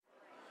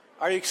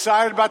Are you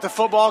excited about the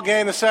football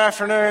game this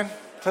afternoon,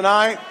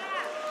 tonight?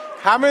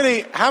 How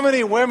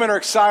many women are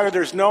excited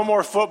there's no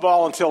more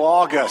football until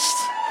August?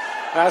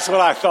 That's what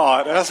I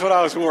thought. That's what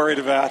I was worried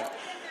about.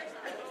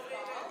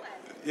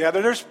 Yeah,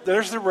 there's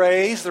the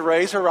Rays. The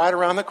Rays are right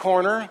around the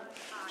corner.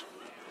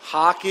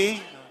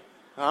 Hockey.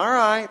 All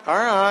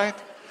right.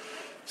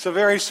 It's a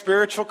very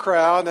spiritual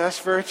crowd. That's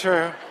very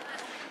true.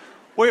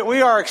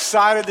 We are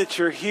excited that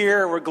you're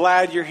here. We're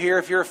glad you're here.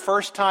 If you're a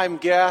first-time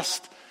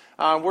guest,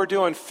 we're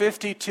doing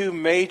 52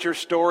 major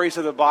stories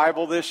of the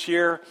Bible this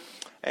year.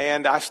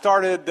 And I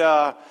started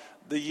the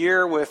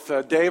year with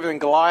David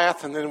and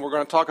Goliath, and then we're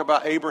going to talk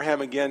about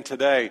Abraham again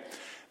today.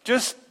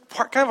 Just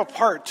kind of a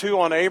part two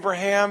on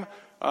Abraham.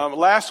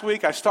 Last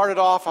week I was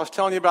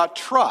telling you about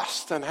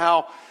trust and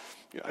how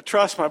I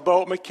trust my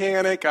boat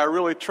mechanic. I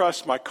really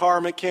trust my car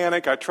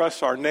mechanic. I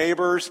trust our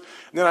neighbors.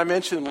 And then I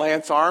mentioned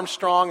Lance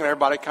Armstrong, and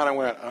everybody kind of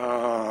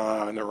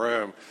went, in the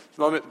room.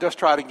 So let me just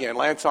try it again.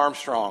 Lance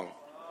Armstrong.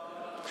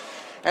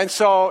 And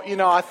so,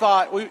 I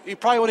thought, you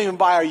probably wouldn't even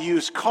buy a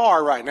used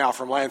car right now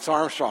from Lance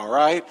Armstrong,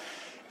 right?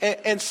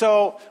 And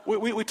so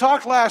we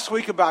talked last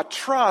week about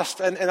trust,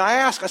 and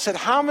I said,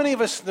 how many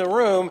of us in the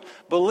room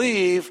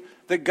believe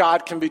that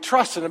God can be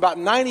trusted? And about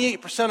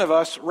 98% of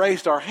us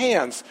raised our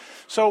hands.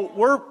 So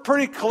we're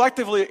pretty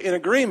collectively in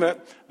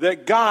agreement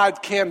that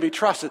God can be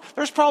trusted.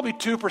 There's probably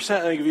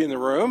 2% of you in the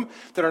room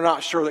that are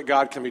not sure that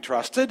God can be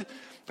trusted.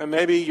 And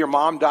maybe your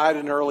mom died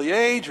at an early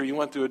age, or you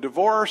went through a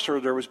divorce, or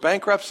there was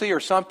bankruptcy or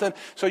something.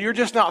 So you're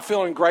just not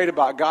feeling great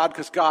about God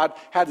because God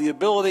had the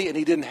ability and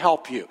he didn't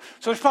help you.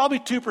 So there's probably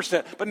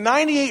 2%. But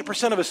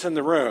 98% of us in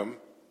the room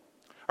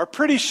are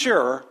pretty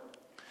sure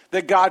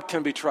that God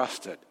can be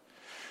trusted.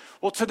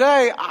 Well,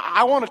 today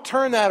I want to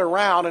turn that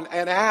around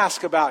and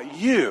ask about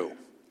you.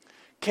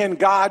 Can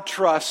God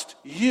trust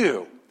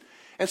you?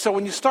 And so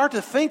when you start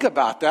to think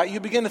about that, you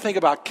begin to think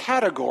about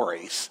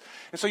categories.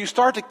 And so you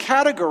start to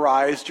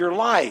categorize your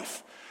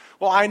life.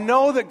 Well, I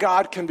know that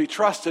God can be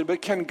trusted,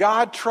 but can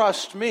God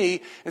trust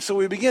me? And so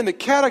we begin to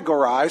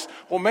categorize.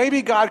 Well,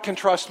 maybe God can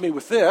trust me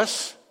with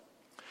this.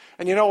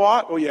 And you know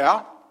what? Well,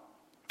 yeah,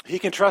 he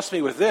can trust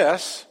me with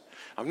this.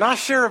 I'm not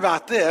sure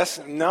about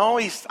this. No,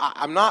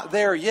 I'm not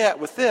there yet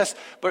with this.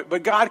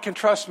 But God can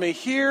trust me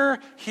here,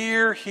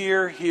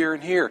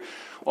 and here.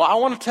 Well, I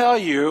want to tell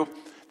you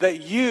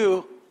that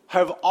you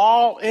have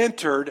all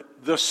entered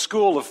the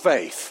school of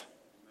faith.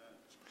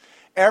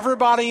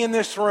 Everybody in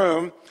this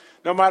room,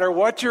 no matter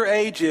what your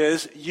age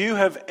is, you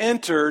have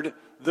entered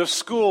the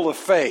school of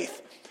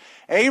faith.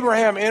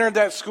 Abraham entered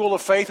that school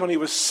of faith when he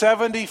was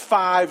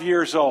 75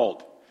 years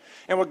old.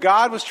 And what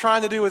God was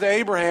trying to do with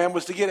Abraham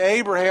was to get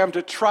Abraham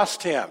to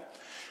trust him.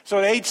 So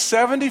at age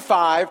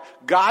 75,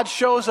 God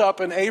shows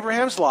up in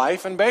Abraham's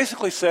life and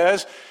basically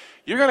says,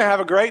 you're going to have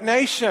a great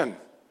nation.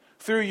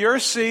 Through your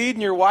seed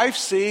and your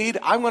wife's seed,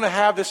 I'm going to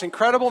have this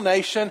incredible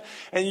nation,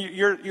 and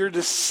your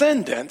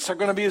descendants are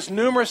going to be as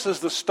numerous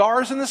as the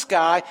stars in the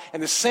sky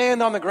and the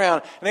sand on the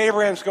ground. And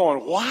Abraham's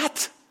going,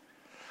 what?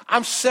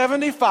 I'm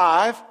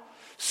 75.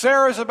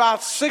 Sarah's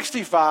about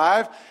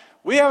 65.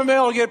 We haven't been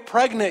able to get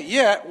pregnant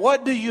yet.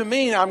 What do you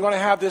mean I'm going to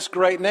have this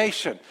great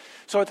nation?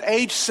 So at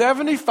age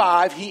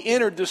 75, he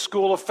entered the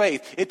school of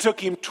faith. It took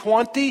him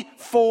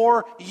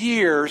 24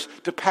 years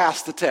to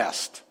pass the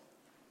test.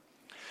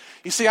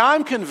 You see,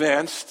 I'm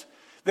convinced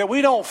that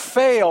we don't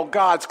fail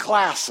God's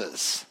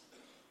classes.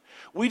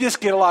 We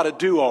just get a lot of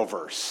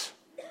do-overs.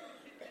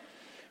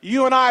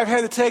 You and I have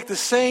had to take the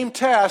same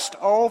test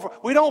over.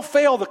 We don't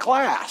fail the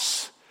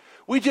class.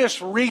 We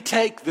just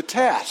retake the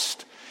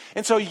test.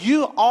 And so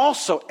you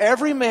also,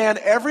 every man,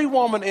 every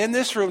woman in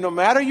this room, no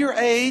matter your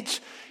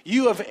age,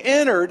 you have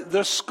entered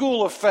the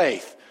school of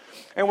faith.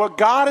 And what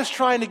God is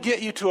trying to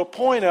get you to a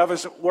point of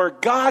is where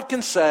God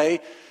can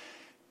say,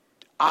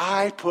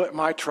 I put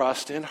my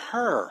trust in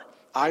her.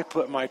 I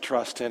put my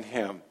trust in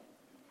him.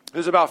 It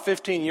was about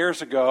 15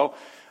 years ago.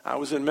 I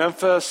was in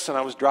Memphis and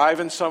I was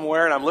driving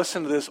somewhere and I'm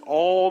listening to this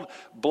old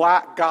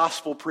black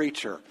gospel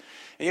preacher.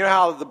 And you know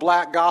how the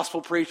black gospel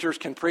preachers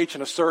can preach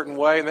in a certain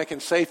way and they can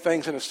say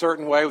things in a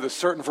certain way with a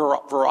certain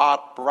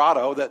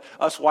bravado that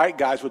us white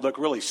guys would look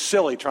really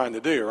silly trying to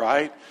do,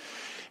 right?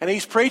 And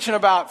he's preaching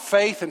about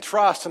faith and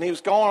trust, and he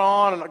was going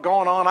on and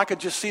going on. I could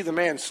just see the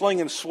man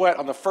slinging sweat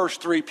on the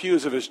first 3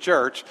 pews of his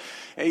church,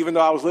 even though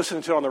I was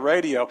listening to it on the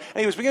radio. And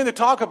he was beginning to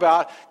talk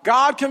about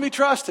God can be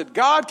trusted,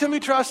 God can be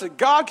trusted,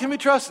 God can be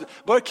trusted,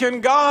 but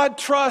can God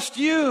trust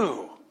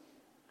you?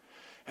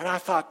 And I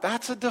thought,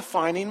 that's a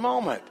defining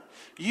moment.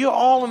 You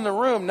all in the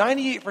room,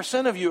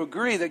 98% of you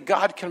agree that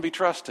God can be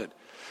trusted.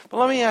 But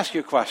let me ask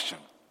you a question.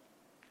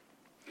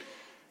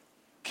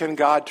 Can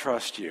God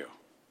trust you?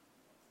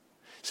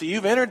 See,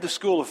 you've entered the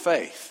school of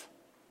faith,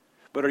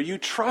 but are you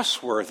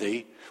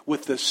trustworthy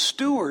with the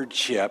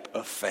stewardship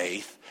of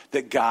faith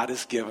that God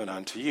has given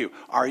unto you?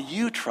 Are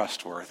you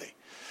trustworthy?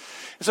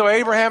 So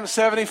Abraham at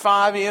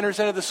 75, he enters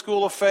into the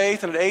school of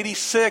faith, and at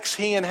 86,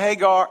 he and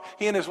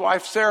his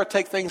wife Sarah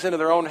take things into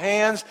their own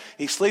hands.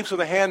 He sleeps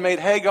with a handmaid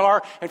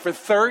Hagar, and for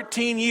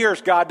 13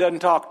 years, God doesn't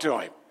talk to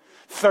him.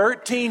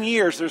 13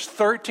 years. There's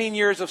 13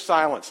 years of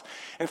silence.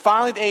 And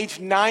finally, at age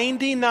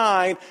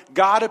 99,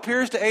 God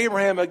appears to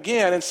Abraham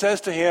again and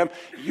says to him,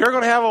 you're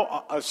going to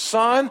have a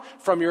son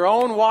from your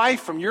own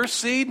wife, from your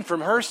seed and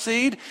from her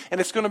seed, and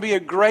it's going to be a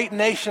great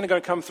nation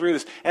going to come through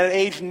this. And at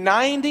age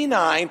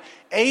 99,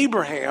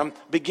 Abraham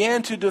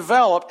began to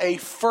develop a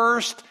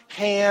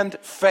first-hand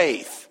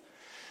faith.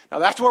 Now,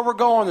 that's where we're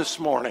going this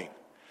morning.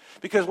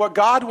 Because what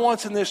God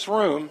wants in this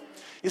room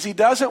is he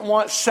doesn't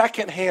want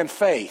second-hand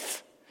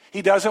faith.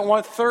 He doesn't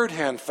want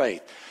third-hand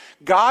faith.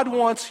 God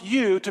wants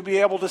you to be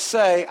able to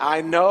say,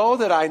 I know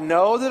that I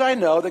know that I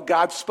know that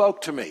God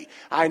spoke to me.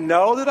 I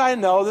know that I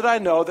know that I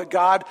know that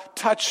God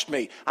touched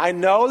me. I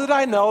know that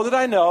I know that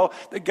I know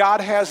that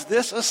God has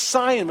this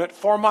assignment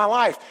for my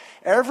life.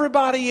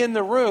 Everybody in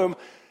the room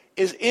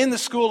is in the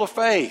school of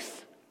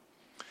faith.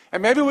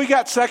 And maybe we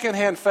got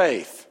second-hand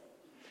faith.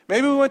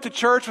 Maybe we went to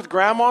church with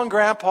grandma and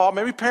grandpa.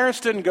 Maybe parents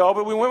didn't go,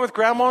 but we went with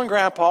grandma and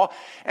grandpa.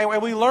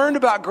 And we learned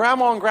about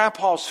grandma and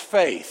grandpa's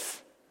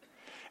faith.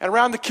 And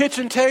around the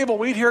kitchen table,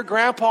 we'd hear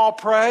grandpa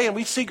pray, and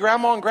we'd see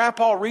grandma and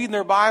grandpa reading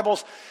their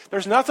Bibles.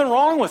 There's nothing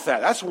wrong with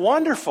that. That's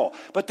wonderful.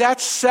 But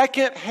that's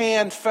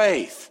second-hand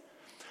faith.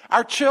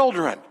 Our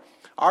children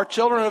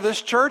of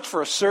this church,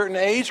 for a certain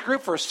age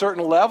group, for a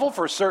certain level,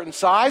 for a certain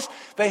size,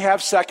 they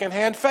have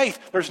second-hand faith.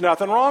 There's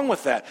nothing wrong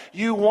with that.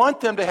 You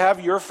want them to have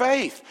your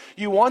faith.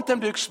 You want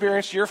them to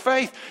experience your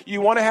faith.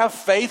 You want to have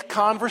faith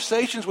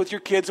conversations with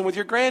your kids and with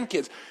your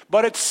grandkids.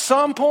 But at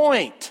some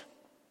point,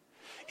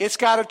 it's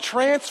got to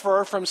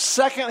transfer from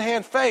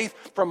second-hand faith,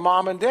 from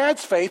mom and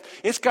dad's faith,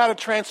 it's got to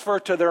transfer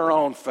to their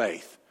own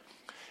faith.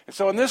 And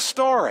so in this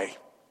story,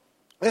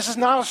 this is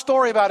not a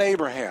story about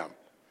Abraham.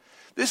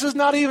 This is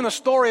not even a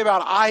story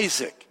about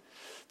Isaac.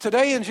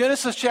 Today in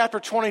Genesis chapter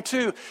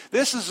 22,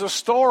 this is a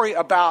story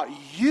about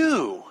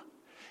you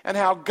and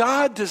how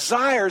God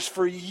desires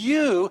for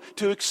you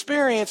to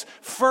experience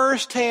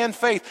first-hand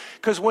faith.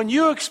 Because when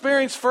you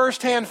experience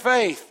first-hand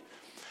faith,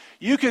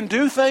 you can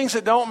do things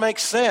that don't make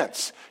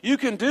sense. You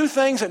can do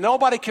things that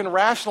nobody can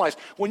rationalize.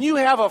 When you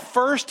have a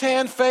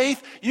first-hand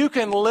faith, you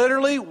can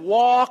literally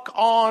walk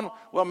on,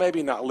 well,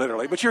 maybe not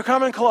literally, but you're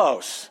coming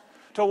close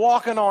to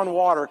walking on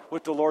water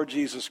with the Lord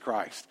Jesus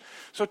Christ.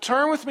 So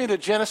turn with me to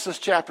Genesis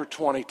chapter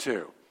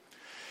 22.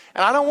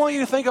 And I don't want you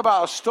to think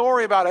about a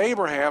story about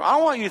Abraham. I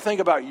want you to think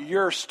about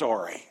your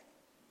story.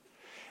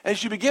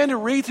 As you begin to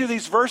read through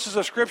these verses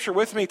of Scripture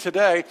with me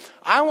today,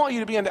 I want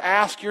you to begin to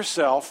ask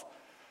yourself,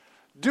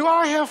 do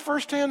I have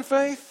first-hand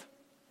faith?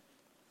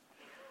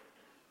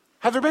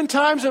 Have there been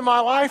times in my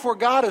life where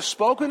God has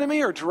spoken to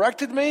me or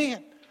directed me?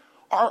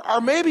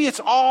 Or maybe it's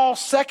all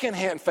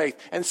second-hand faith.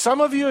 And some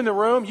of you in the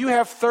room, you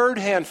have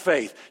third-hand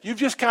faith. You've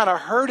just kind of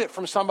heard it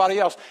from somebody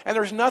else. And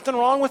there's nothing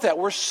wrong with that.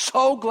 We're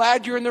so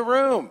glad you're in the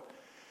room.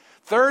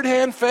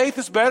 Third-hand faith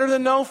is better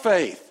than no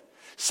faith.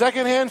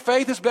 Second-hand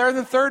faith is better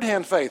than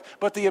third-hand faith.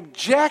 But the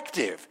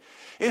objective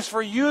is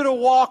for you to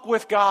walk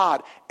with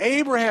God.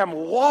 Abraham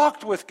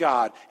walked with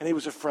God, and he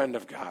was a friend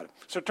of God.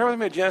 So turn with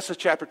me to Genesis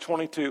chapter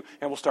 22,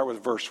 and we'll start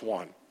with verse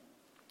 1.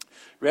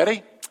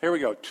 Ready? Here we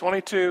go.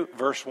 22,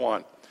 verse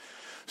 1.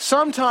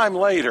 Sometime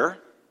later,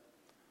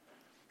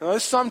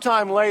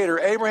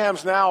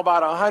 Abraham's now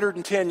about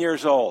 110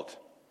 years old.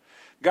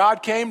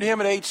 God came to him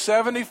at age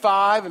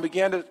 75 and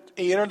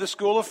he entered the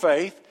school of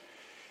faith.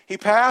 He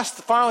passed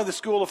finally the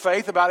school of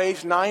faith about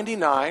age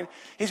 99.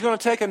 He's going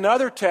to take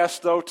another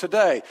test, though,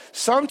 today.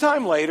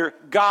 Sometime later,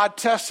 God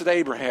tested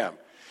Abraham.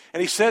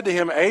 And he said to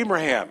him,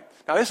 Abraham.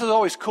 Now, this is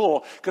always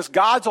cool because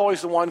God's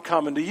always the one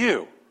coming to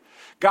you.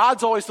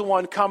 God's always the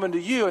one coming to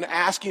you and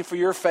asking for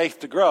your faith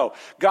to grow.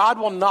 God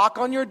will knock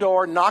on your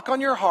door, knock on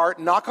your heart,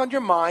 knock on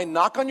your mind,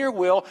 knock on your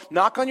will,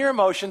 knock on your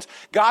emotions.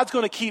 God's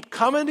going to keep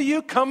coming to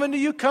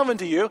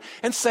you,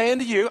 and saying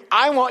to you,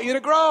 I want you to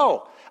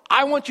grow.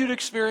 I want you to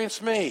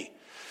experience me.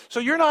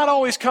 So you're not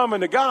always coming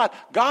to God.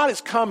 God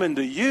is coming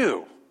to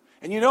you.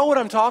 And you know what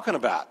I'm talking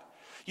about.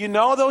 You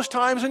know those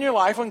times in your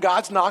life when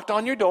God's knocked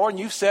on your door and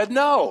you've said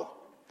no.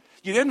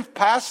 You didn't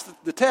pass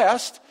the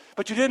test,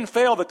 but you didn't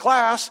fail the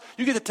class.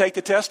 You get to take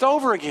the test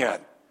over again.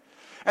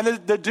 And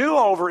the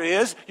do-over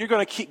is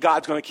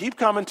God's going to keep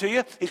coming to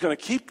you. He's going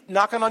to keep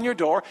knocking on your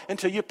door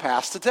until you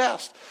pass the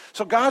test.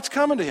 So God's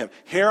coming to him.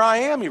 Here I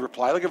am, he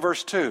replied. Look at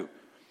verse 2.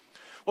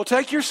 Well,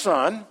 take your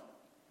son,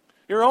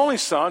 your only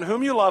son,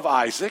 whom you love,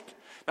 Isaac.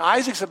 Now,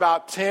 Isaac's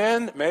about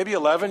 10, maybe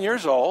 11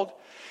 years old.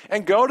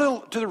 And go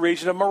to the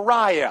region of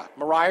Moriah.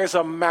 Moriah is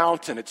a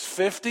mountain. It's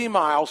 50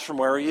 miles from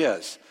where he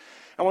is.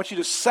 I want you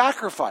to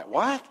sacrifice.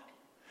 What?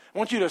 I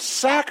want you to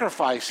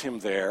sacrifice him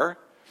there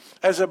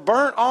as a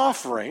burnt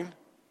offering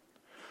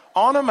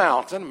on a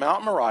mountain,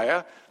 Mount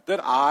Moriah,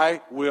 that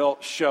I will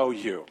show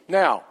you.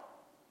 Now,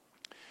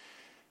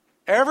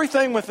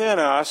 everything within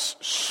us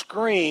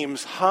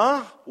screams,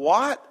 huh?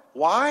 What?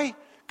 Why?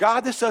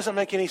 God, this doesn't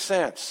make any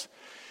sense.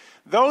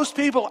 Those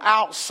people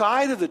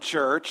outside of the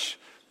church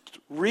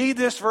read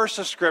this verse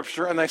of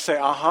Scripture and they say,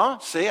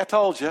 see, I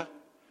told you.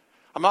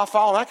 I'm not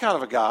following that kind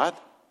of a God.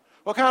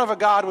 What kind of a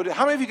God would,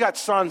 how many of you got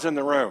sons in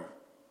the room?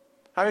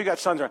 How many got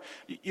sons?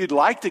 You'd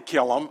like to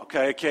kill them,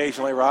 okay,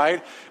 occasionally,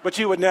 right? But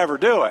you would never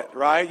do it,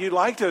 right? You'd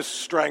like to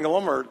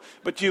strangle them,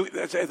 but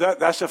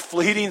that's a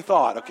fleeting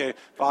thought, okay?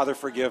 Father,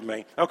 forgive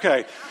me.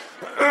 Okay.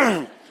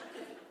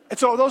 And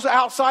so those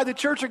outside the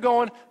church are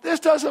going, this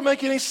doesn't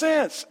make any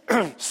sense.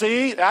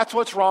 See, that's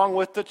what's wrong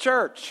with the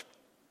church.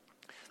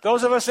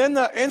 Those of us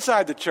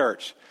inside the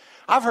church,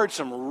 I've heard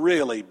some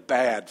really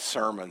bad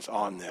sermons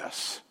on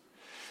this.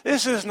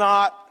 This is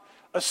not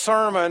a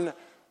sermon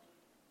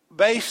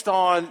based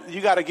on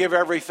you got to give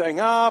everything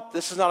up.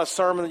 This is not a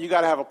sermon that you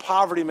got to have a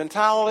poverty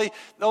mentality.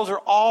 Those are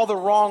all the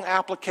wrong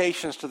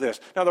applications to this.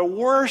 Now, the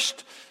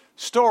worst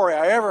story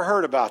I ever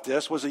heard about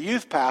this was a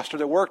youth pastor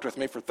that worked with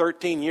me for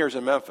 13 years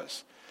in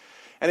Memphis.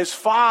 And his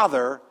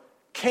father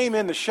came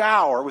in the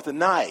shower with a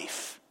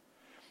knife.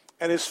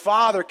 And his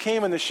father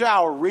came in the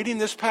shower reading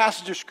this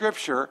passage of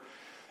Scripture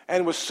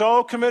and was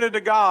so committed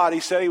to God, he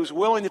said he was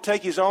willing to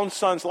take his own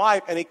son's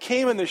life. And he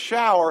came in the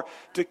shower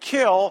to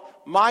kill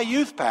my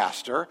youth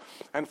pastor.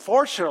 And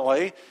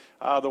fortunately,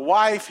 the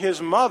wife,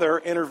 his mother,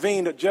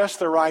 intervened at just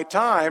the right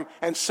time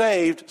and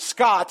saved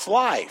Scott's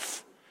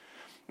life.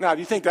 Now, do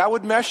you think that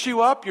would mess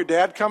you up, your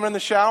dad coming in the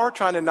shower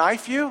trying to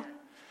knife you?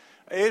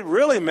 It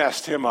really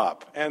messed him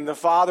up. And the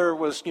father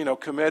was,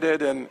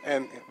 committed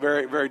and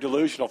very, very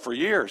delusional for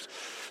years.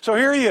 So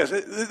here he is.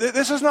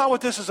 This is not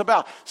what this is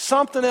about.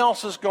 Something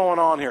else is going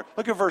on here.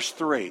 Look at verse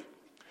 3.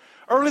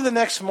 Early the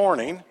next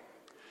morning,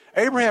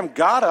 Abraham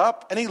got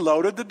up and he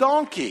loaded the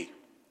donkey.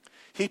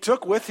 He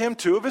took with him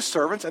 2 of his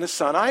servants and his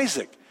son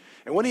Isaac.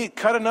 And when he had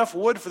cut enough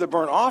wood for the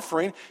burnt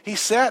offering, he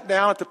sat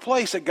down at the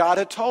place that God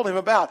had told him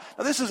about.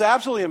 Now, this is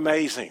absolutely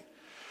amazing.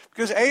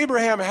 Because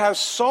Abraham has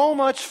so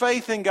much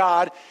faith in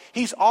God,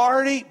 he's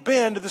already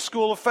been to the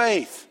school of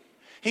faith.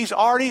 He's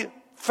already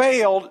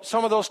failed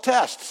some of those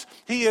tests.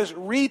 He is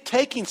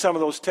retaking some of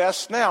those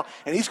tests now,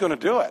 and he's going to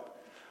do it.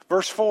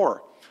 Verse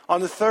 4,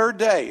 on the 3rd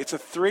day, it's a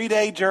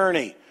 3-day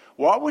journey.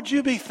 What would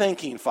you be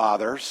thinking,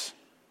 fathers,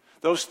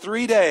 those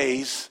 3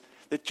 days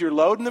that you're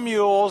loading the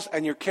mules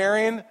and you're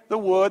carrying the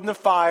wood and the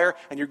fire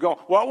and you're going,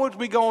 what would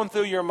be going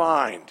through your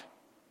mind?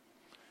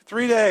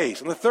 3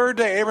 days. On the 3rd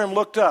day, Abraham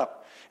looked up.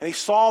 And he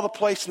saw the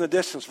place in the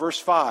distance, verse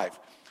 5.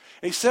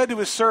 And he said to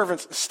his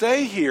servants,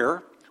 stay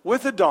here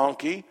with the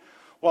donkey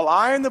while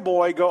I and the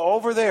boy go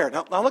over there.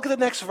 Now look at the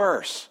next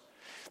verse.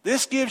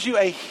 This gives you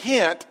a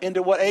hint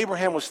into what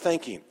Abraham was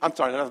thinking. I'm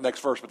sorry, not the next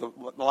verse, but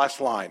the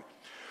last line.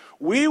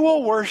 We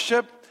will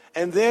worship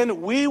and then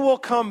we will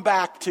come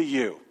back to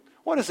you.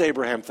 What is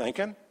Abraham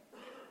thinking?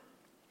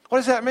 What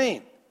does that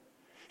mean?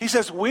 He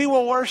says, we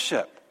will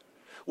worship.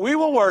 We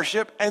will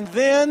worship and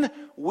then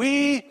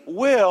we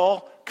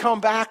will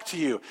come back to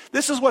you.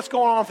 This is what's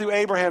going on through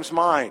Abraham's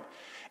mind.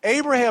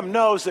 Abraham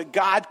knows that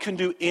God can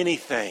do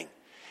anything.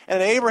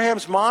 And in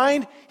Abraham's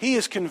mind, he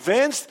is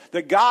convinced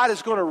that God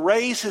is going to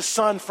raise his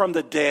son from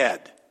the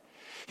dead.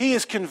 He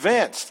is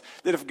convinced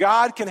that if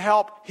God can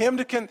help him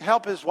to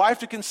help his wife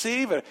to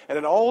conceive at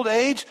an old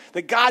age,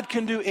 that God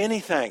can do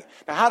anything.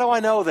 Now, how do I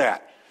know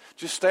that?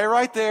 Just stay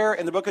right there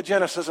in the book of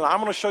Genesis, and I'm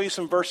going to show you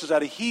some verses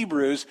out of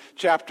Hebrews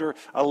chapter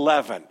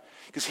 11.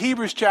 Because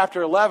Hebrews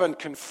chapter 11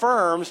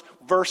 confirms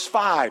verse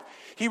 5.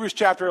 Hebrews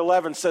chapter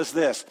 11 says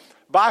this.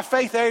 By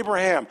faith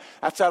Abraham,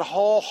 that's that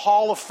whole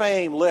Hall of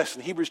Fame list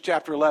in Hebrews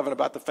chapter 11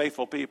 about the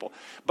faithful people.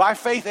 By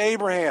faith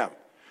Abraham,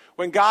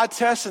 when God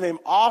tested him,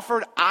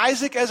 offered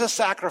Isaac as a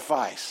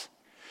sacrifice.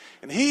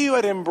 And he who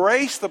had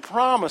embraced the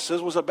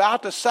promises was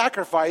about to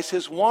sacrifice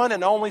his one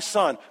and only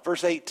son.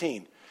 Verse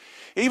 18.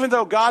 Even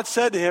though God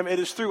said to him, it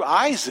is through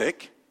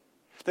Isaac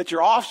that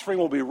your offspring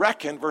will be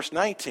reckoned. Verse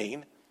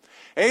 19.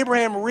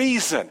 Abraham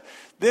reasoned.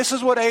 This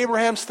is what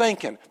Abraham's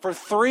thinking. For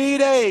 3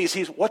 days,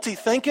 what's he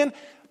thinking?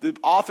 The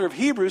author of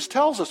Hebrews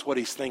tells us what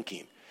he's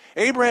thinking.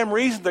 Abraham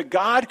reasoned that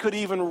God could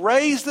even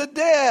raise the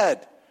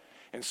dead.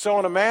 And so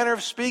in a manner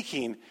of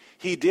speaking,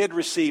 he did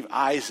receive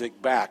Isaac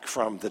back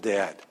from the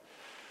dead.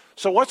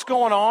 So what's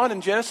going on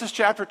in Genesis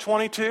chapter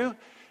 22?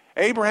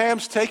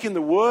 Abraham's taking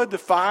the wood, the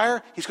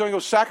fire. He's going to go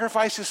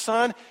sacrifice his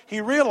son.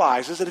 He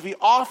realizes that if he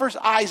offers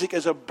Isaac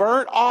as a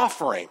burnt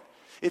offering,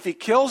 if he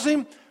kills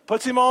him,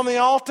 puts him on the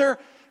altar,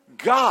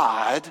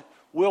 God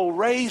will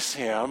raise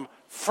him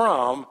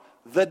from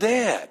the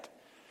dead.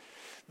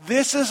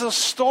 This is a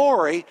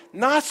story,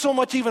 not so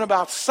much even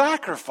about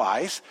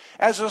sacrifice,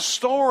 as a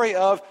story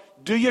of,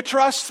 do you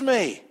trust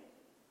me?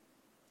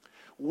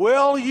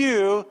 Will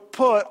you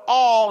put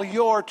all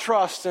your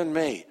trust in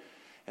me?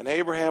 And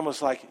Abraham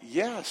was like,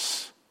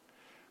 yes.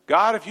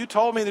 God, if you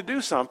told me to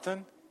do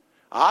something,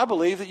 I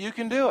believe that you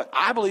can do it.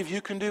 I believe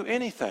you can do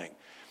anything.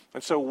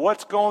 And so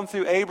what's going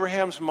through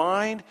Abraham's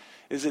mind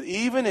is that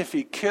even if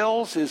he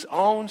kills his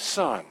own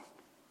son,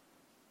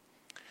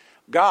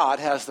 God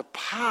has the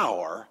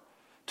power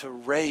to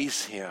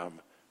raise him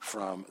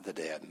from the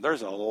dead. And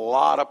there's a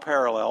lot of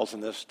parallels in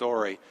this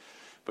story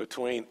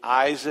between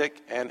Isaac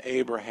and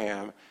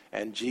Abraham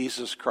and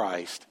Jesus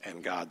Christ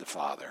and God the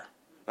Father.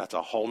 That's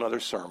a whole other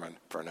sermon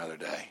for another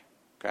day.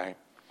 Okay?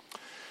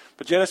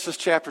 But Genesis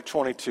chapter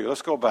 22,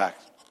 let's go back.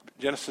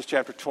 Genesis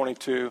chapter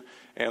 22,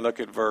 and look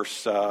at verse,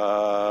 6.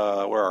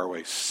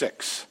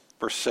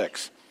 Verse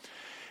 6.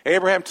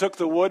 Abraham took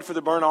the wood for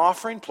the burnt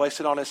offering, placed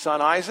it on his son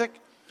Isaac,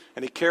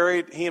 and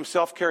he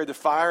himself carried the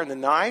fire and the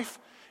knife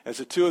as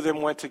the two of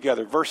them went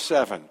together. Verse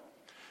 7.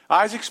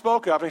 Isaac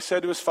spoke up and he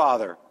said to his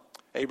father,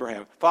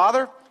 Abraham,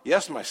 Father?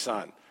 Yes, my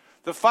son.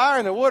 The fire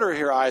and the wood are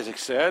here, Isaac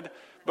said,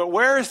 but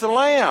where is the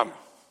lamb?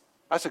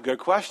 That's a good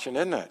question,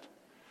 isn't it?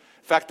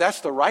 In fact, that's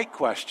the right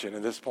question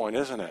at this point,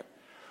 isn't it?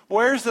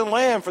 Where's the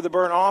lamb for the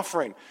burnt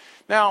offering?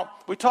 Now,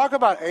 we talk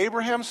about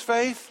Abraham's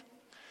faith,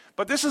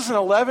 but this is an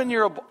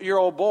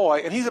 11-year-old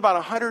boy, and he's about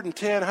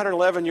 110,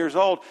 111 years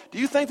old. Do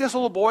you think this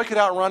little boy could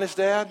outrun his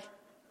dad?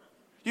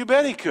 You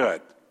bet he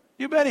could.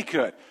 You bet he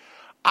could.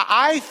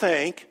 I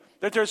think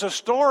that there's a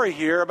story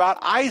here about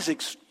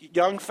Isaac's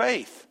young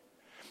faith.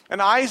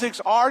 And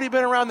Isaac's already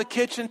been around the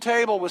kitchen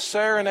table with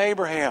Sarah and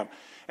Abraham.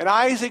 And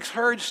Isaac's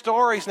heard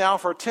stories now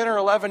for 10 or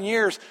 11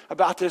 years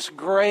about this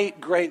great,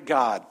 great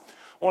God.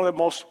 One of the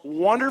most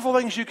wonderful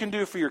things you can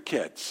do for your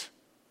kids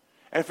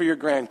and for your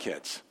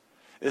grandkids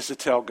is to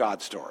tell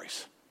God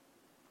stories.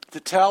 To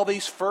tell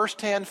these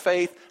first-hand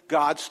faith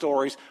God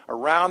stories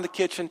around the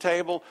kitchen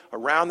table,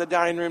 around the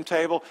dining room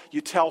table. You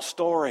tell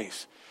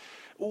stories.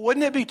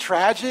 Wouldn't it be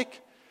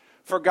tragic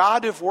for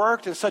God to have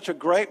worked in such a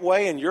great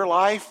way in your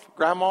life,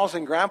 grandmas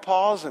and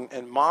grandpas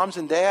and moms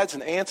and dads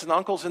and aunts and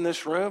uncles in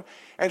this room,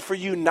 and for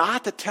you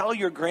not to tell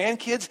your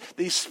grandkids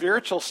these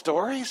spiritual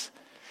stories?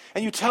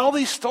 And you tell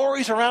these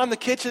stories around the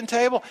kitchen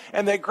table,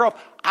 and they grow up.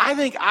 I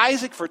think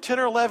Isaac, for 10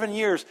 or 11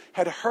 years,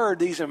 had heard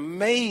these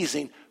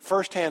amazing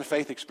first-hand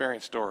faith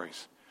experience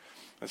stories.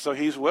 And so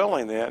he's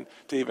willing then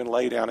to even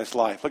lay down his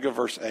life. Look at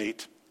verse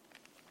 8.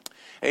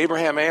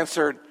 Abraham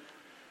answered,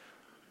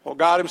 well,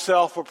 God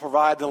himself will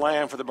provide the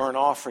lamb for the burnt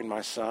offering,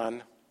 my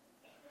son.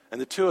 And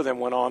the two of them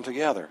went on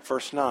together.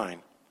 Verse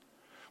 9.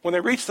 When they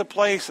reached the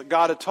place that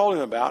God had told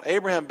him about,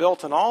 Abraham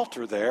built an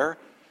altar there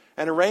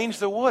and arranged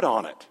the wood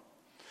on it.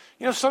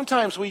 You know,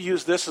 sometimes we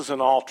use this as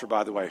an altar,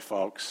 by the way,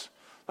 folks.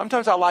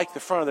 Sometimes I like the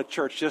front of the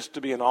church just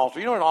to be an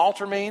altar. You know what an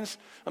altar means?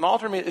 An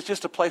altar means it's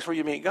just a place where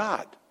you meet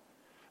God.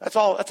 That's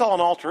all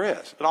an altar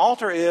is. An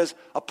altar is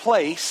a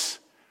place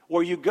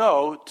where you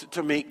go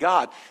to meet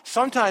God.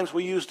 Sometimes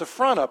we use the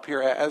front up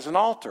here as an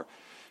altar.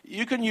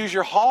 You can use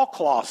your hall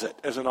closet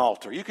as an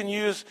altar. You can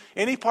use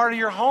any part of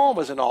your home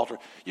as an altar.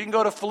 You can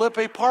go to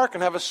Felipe Park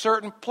and have a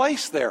certain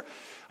place there.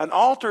 An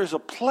altar is a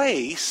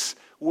place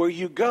where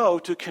you go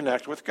to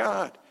connect with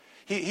God.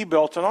 He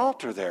built an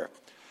altar there,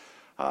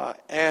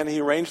 and he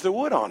arranged the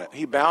wood on it.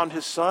 He bound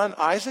his son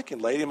Isaac and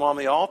laid him on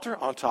the altar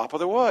on top of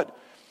the wood.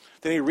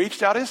 Then he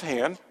reached out his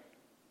hand,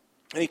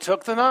 and he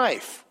took the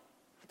knife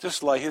to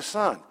slay his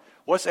son.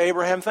 What's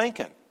Abraham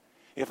thinking?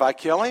 If I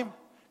kill him,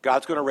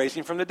 God's going to raise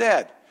him from the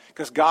dead.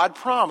 Because God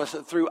promised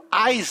that through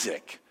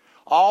Isaac,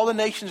 all the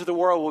nations of the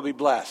world will be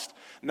blessed.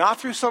 Not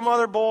through some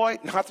other boy,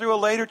 not through a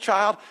later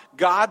child.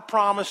 God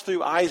promised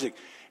through Isaac.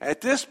 At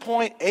this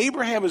point,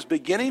 Abraham is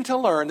beginning to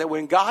learn that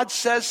when God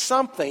says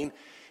something,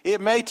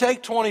 it may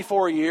take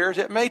 24 years,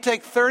 it may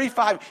take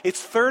 35.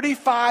 It's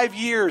 35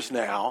 years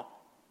now.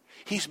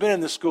 He's been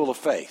in the school of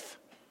faith.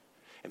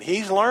 And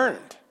he's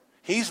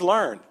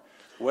learned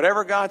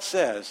whatever God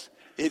says,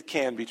 it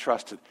can be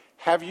trusted.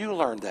 Have you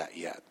learned that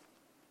yet?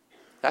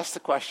 That's the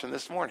question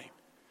this morning.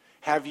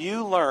 Have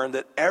you learned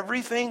that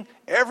everything,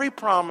 every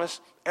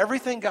promise,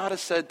 everything God has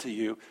said to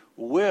you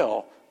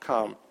will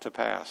come to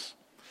pass?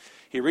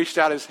 He reached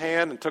out his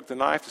hand and took the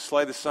knife to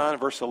slay the son,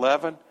 verse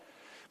 11.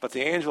 But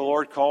the angel of the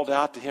Lord called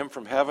out to him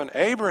from heaven,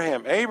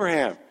 Abraham,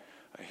 Abraham,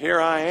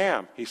 here I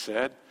am, he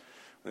said.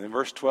 And in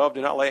verse 12,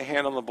 do not lay a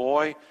hand on the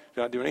boy,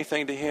 do not do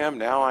anything to him.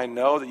 Now I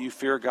know that you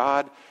fear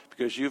God,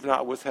 because you've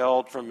not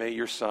withheld from me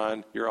your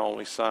son, your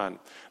only son. And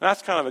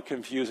that's kind of a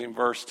confusing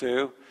verse too.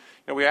 You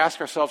know, we ask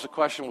ourselves the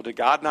question, well, did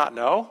God not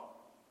know?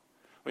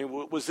 I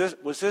mean, was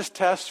this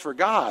test for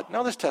God?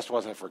 No, this test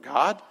wasn't for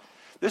God.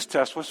 This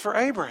test was for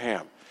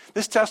Abraham.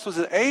 This test was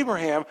that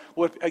Abraham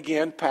would,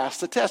 again, pass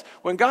the test.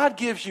 When God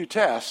gives you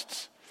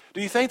tests,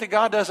 do you think that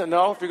God doesn't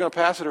know if you're going to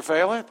pass it or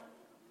fail it?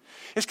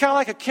 It's kind of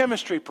like a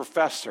chemistry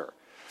professor.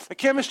 A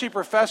chemistry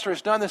professor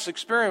has done this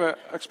experiment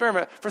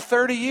for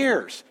 30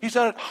 years. He's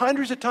done it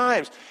hundreds of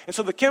times. And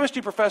so the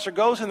chemistry professor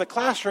goes in the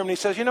classroom and he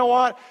says, you know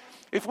what?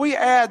 If we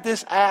add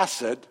this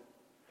acid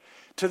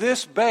to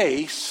this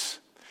base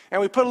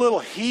and we put a little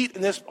heat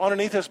in this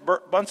underneath this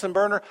Bunsen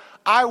burner,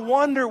 I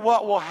wonder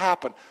what will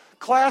happen.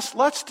 Class,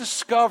 let's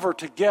discover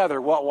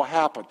together what will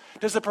happen.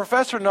 Does the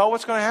professor know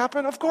what's going to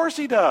happen? Of course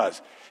he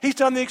does. He's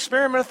done the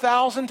experiment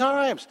 1,000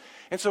 times.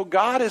 And so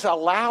God is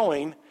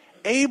allowing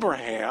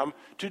Abraham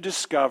to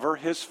discover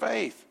his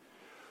faith.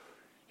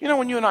 You know,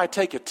 when you and I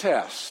take a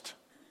test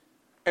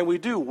and we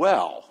do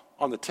well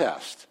on the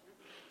test,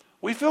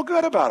 we feel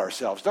good about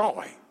ourselves, don't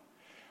we?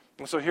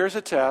 And so here's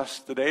a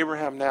test that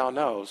Abraham now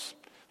knows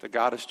that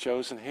God has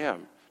chosen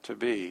him to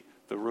be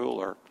the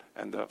ruler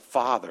and the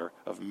father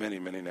of many,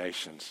 many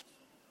nations.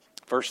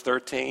 Verse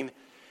 13,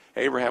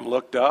 Abraham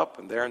looked up,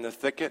 and there in the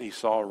thicket he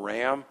saw a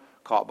ram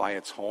caught by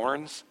its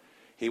horns.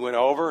 he went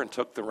over and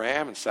took the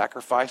ram and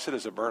sacrificed it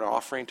as a burnt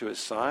offering to his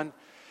son.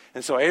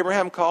 And so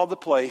Abraham called the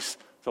place,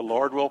 the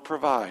Lord will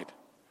provide.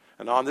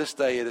 And on this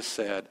day it is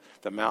said,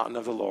 the mountain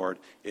of the Lord,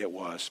 it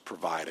was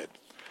provided.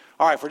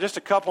 All right, for just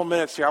a couple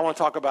minutes here, I want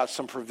to talk about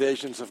some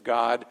provisions of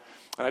God.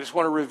 And I just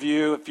want to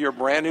review, if you're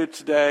brand new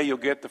today, you'll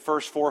get the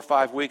first 4 or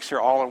 5 weeks here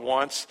all at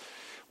once.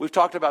 We've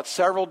talked about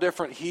several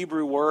different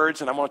Hebrew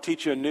words, and I'm going to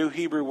teach you a new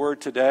Hebrew word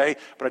today.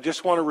 But I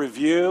just want to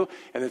review,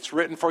 and it's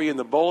written for you in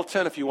the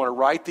bulletin if you want to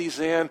write these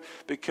in,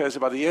 because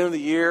by the end of the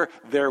year,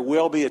 there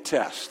will be a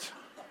test.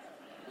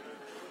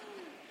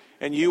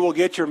 And you will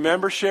get your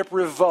membership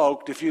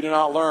revoked if you do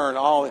not learn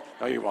all.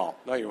 No, you won't.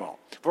 No, you won't.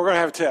 But we're going to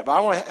have a test. But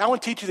I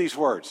want to teach you these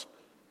words.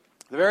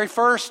 The very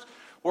first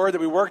word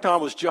that we worked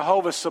on was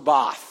Jehovah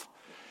Sabaoth.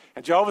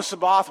 And Jehovah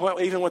Sabaoth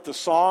went even with the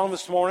song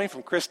this morning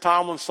from Chris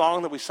Tomlin's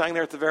song that we sang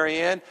there at the very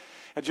end.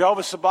 And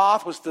Jehovah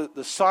Sabaoth was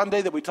the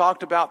Sunday that we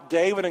talked about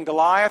David and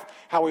Goliath,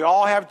 how we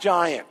all have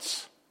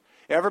giants.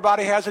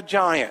 Everybody has a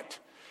giant.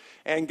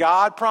 And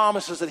God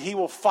promises that he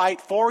will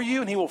fight for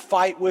you and he will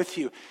fight with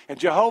you. And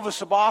Jehovah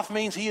Sabaoth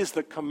means he is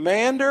the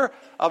commander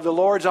of the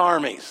Lord's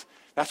armies.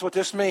 That's what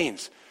this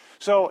means.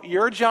 So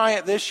your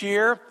giant this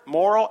year,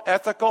 moral,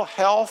 ethical,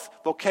 health,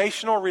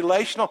 vocational,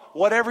 relational,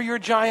 whatever your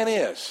giant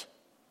is,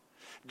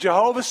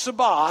 Jehovah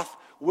Sabaoth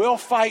will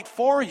fight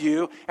for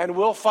you and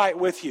will fight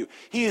with you.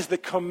 He is the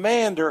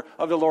commander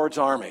of the Lord's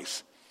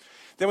armies.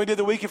 Then we did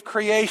the week of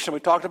creation. We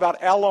talked about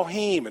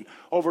Elohim, and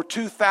over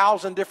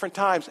 2,000 different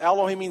times,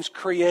 Elohim means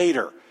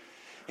creator.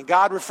 And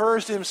God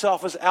refers to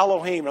himself as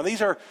Elohim. Now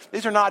these are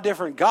not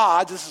different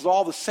gods. This is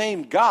all the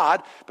same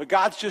God, but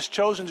God's just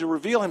chosen to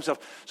reveal himself.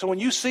 So when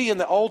you see in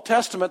the Old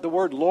Testament the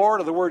word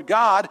Lord or the word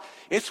God,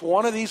 it's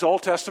one of these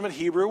Old Testament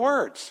Hebrew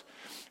words.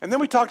 And then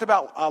we talked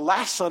about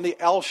last Sunday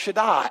El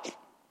Shaddai.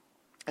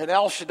 And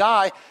El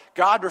Shaddai,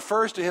 God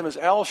refers to him as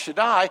El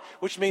Shaddai,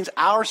 which means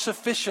our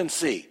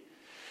sufficiency.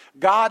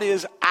 God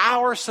is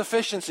our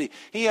sufficiency.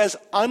 He has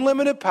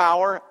unlimited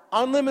power,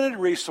 unlimited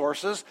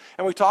resources,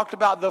 and we talked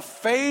about the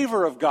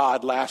favor of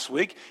God last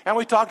week, and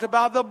we talked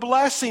about the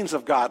blessings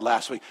of God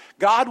last week.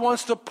 God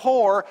wants to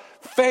pour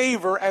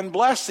favor and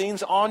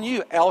blessings on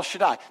you, El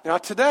Shaddai. Now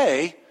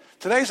today's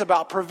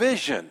about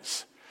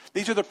provisions.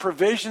 These are the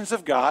provisions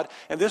of God,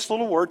 and this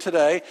little word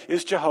today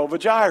is Jehovah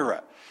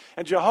Jireh.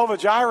 And Jehovah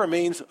Jireh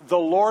means the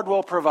Lord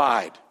will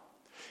provide.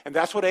 And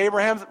that's what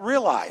Abraham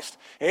realized.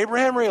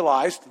 Abraham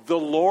realized the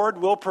Lord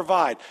will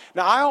provide.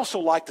 Now, I also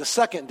like the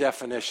second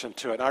definition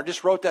to it. And I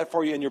just wrote that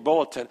for you in your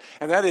bulletin,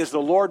 and that is the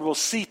Lord will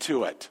see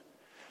to it.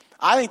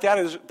 I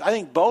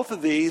think both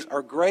of these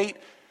are great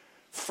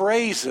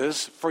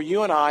phrases for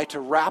you and I to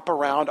wrap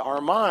around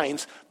our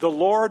minds. The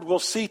Lord will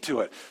see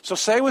to it. So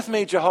say with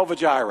me, Jehovah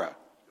Jireh.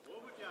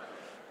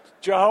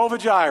 Jehovah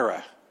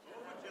Jireh.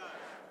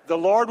 The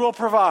Lord will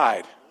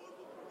provide.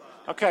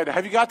 Okay,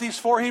 have you got these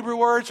 4 Hebrew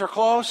words or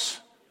close?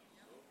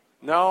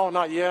 No,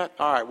 not yet?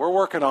 All right, we're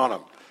working on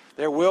them.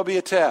 There will be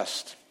a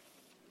test.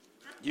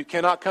 You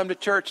cannot come to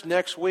church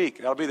next week.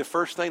 That'll be the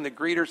first thing the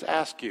greeters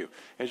ask you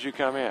as you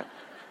come in.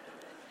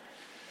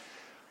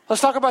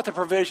 Let's talk about the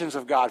provisions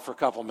of God for a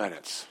couple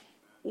minutes.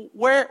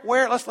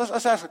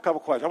 Let's ask a couple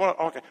questions.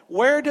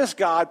 Where does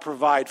God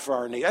provide for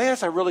our needs? I think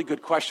that's a really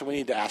good question we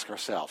need to ask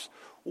ourselves.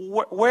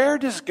 Where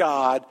does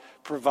God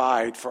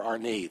provide for our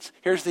needs?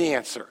 Here's the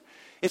answer.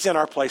 It's in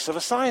our place of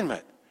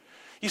assignment.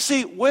 You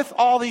see, with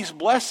all these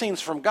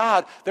blessings from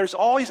God, there's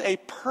always a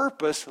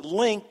purpose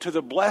linked to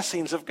the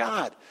blessings of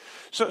God.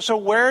 So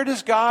where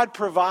does God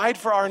provide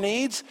for our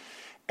needs?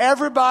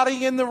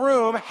 Everybody in the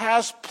room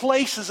has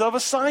places of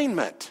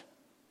assignment.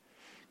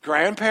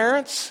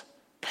 Grandparents,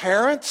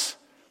 parents,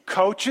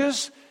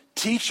 coaches,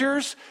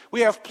 teachers.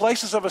 We have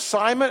places of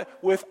assignment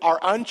with our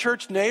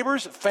unchurched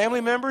neighbors,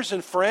 family members,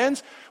 and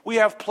friends. We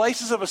have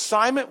places of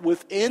assignment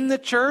within the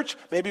church.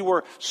 Maybe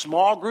we're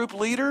small group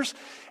leaders.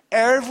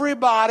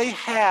 Everybody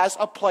has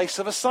a place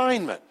of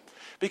assignment.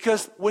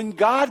 Because when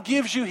God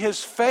gives you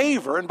his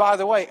favor, and by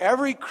the way,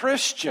 every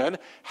Christian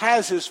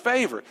has his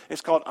favor.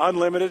 It's called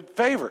unlimited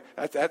favor,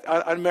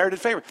 unmerited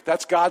favor.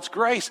 That's God's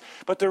grace.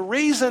 But the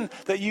reason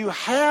that you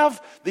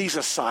have these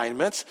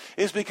assignments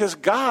is because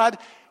God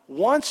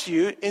wants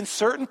you in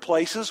certain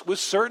places with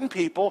certain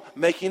people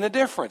making a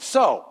difference.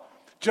 So,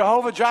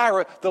 Jehovah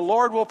Jireh, the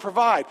Lord will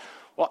provide.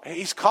 Well,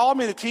 he's called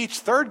me to teach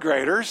third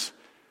graders.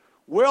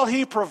 Will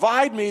he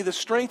provide me the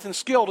strength and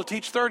skill to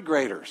teach third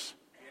graders?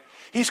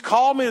 He's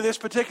called me to this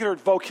particular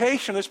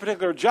vocation, this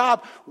particular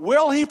job.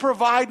 Will he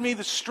provide me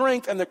the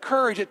strength and the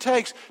courage it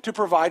takes to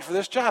provide for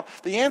this job?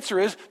 The answer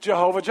is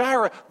Jehovah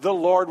Jireh, the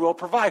Lord will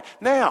provide.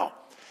 Now,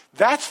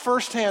 that's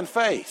firsthand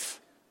faith.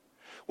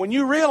 When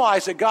you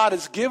realize that God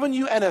has given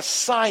you an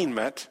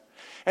assignment,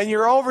 and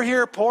you're over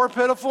here, poor,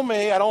 pitiful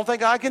me, I don't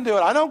think I can do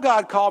it. I know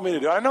God called me to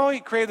do it. I know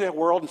he created the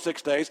world in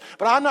 6 days,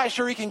 but I'm not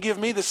sure he can give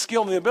me the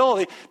skill and the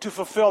ability to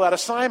fulfill that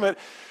assignment.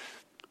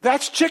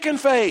 That's chicken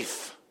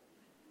faith.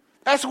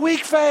 That's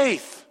weak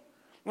faith.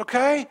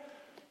 Okay?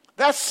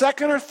 That's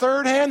second or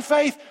third hand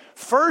faith.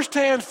 First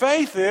hand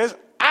faith is,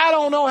 I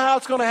don't know how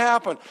it's going to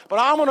happen, but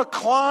I'm going to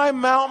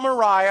climb Mount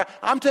Moriah.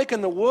 I'm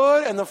taking the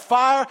wood and the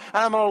fire, and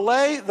I'm going to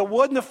lay the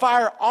wood and the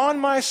fire on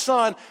my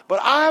son,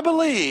 but I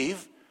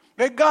believe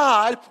that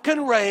God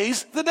can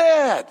raise the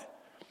dead.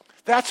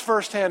 That's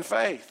firsthand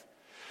faith.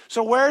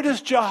 So where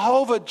does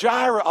Jehovah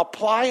Jireh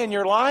apply in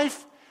your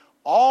life?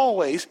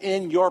 Always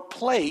in your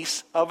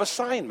place of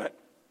assignment.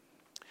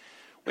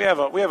 We have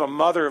a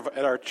mother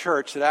at our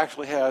church that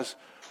actually has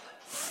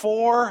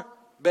 4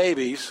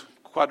 babies,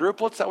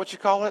 quadruplets, is that what you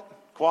call it?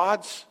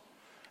 Quads?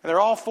 And they're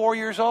all 4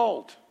 years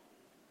old.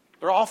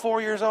 They're all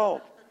 4 years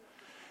old.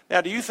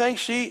 Now, do you think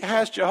she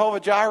has Jehovah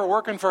Jireh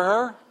working for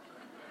her?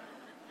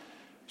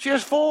 She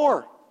has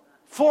 4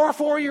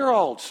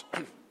 4-year-olds.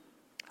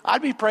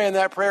 I'd be praying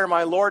that prayer,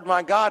 my Lord,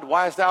 my God,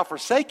 why hast thou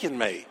forsaken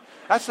me?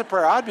 That's the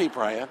prayer I'd be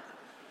praying.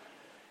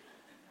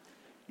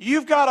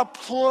 You've got a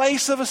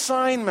place of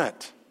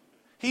assignment.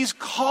 He's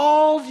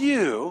called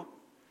you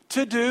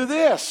to do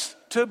this,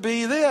 to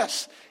be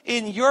this.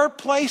 In your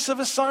place of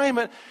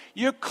assignment,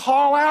 you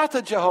call out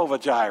to Jehovah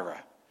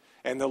Jireh,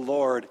 and the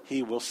Lord,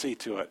 he will see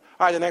to it.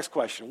 All right, the next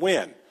question,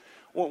 when?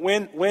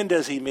 When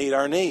does he meet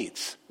our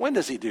needs? When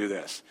does he do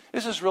this?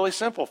 This is really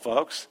simple,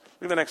 folks.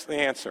 Look at the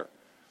answer.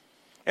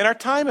 In our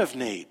time of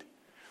need.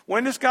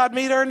 When does God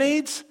meet our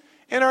needs?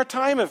 In our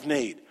time of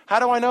need. How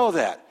do I know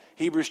that?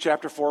 Hebrews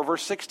chapter 4,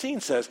 verse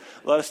 16 says,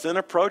 let us then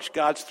approach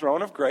God's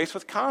throne of grace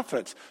with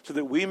confidence so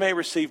that we may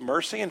receive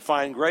mercy and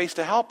find grace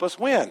to help us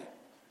when?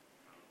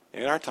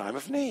 In our time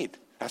of need.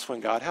 That's when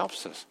God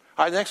helps us.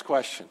 All right, next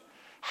question.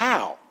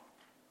 How?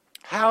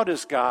 How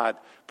does God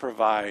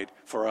provide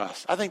for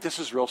us? I think this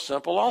is real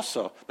simple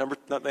also.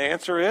 The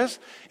answer is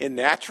in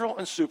natural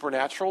and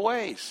supernatural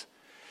ways.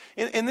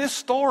 In this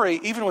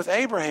story, even with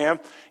Abraham,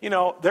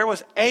 there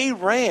was a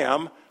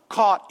ram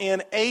caught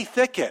in a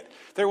thicket.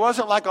 There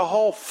wasn't like a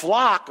whole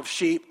flock of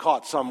sheep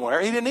caught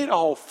somewhere. He didn't need a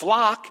whole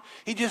flock.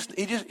 He just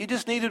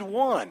needed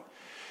one.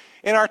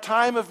 In our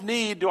time of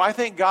need, do I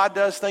think God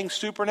does things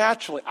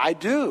supernaturally? I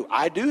do.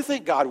 I do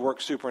think God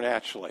works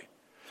supernaturally.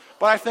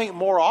 But I think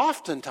more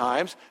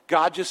oftentimes,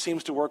 God just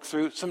seems to work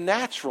through some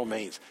natural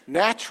means.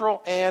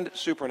 Natural and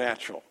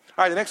supernatural.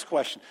 All right, the next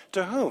question.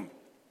 To whom?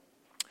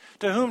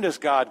 To whom does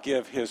God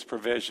give his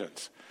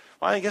provisions?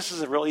 Well, I think this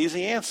is a real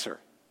easy answer.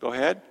 Go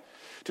ahead.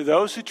 To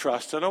those who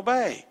trust and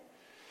obey.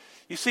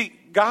 You see,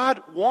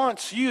 God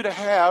wants you to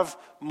have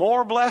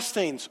more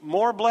blessings,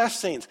 more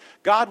blessings.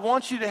 God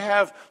wants you to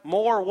have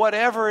more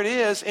whatever it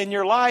is in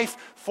your life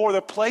for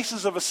the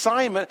places of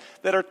assignment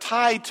that are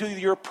tied to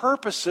your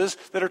purposes,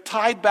 that are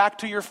tied back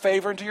to your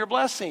favor and to your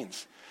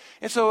blessings.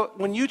 And so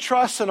when you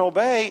trust and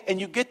obey and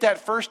you get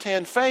that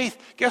firsthand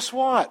faith, guess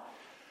what?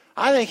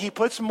 I think he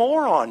puts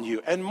more on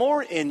you and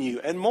more in you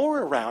and more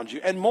around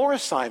you and more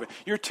assignment.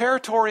 Your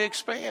territory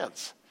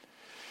expands.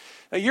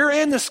 Now, you're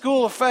in the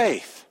school of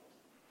faith.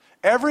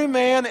 Every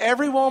man,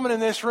 every woman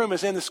in this room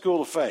is in the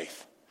school of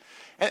faith.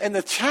 And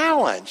the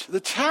challenge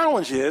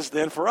is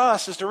then for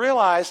us is to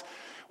realize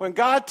when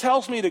God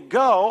tells me to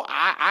go,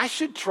 I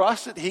should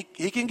trust that he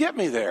can get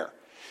me there.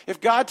 If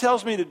God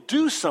tells me to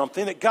do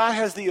something, that God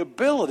has the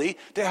ability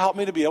to help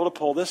me to be able to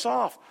pull this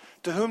off.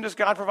 To whom does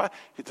God provide?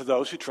 To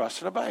those who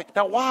trust and obey.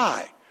 Now,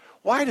 why?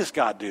 Why does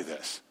God do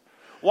this?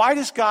 Why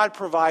does God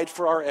provide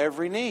for our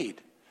every need?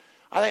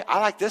 I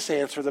like this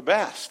answer the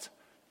best.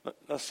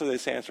 Let's do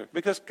this answer.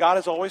 Because God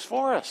is always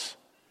for us.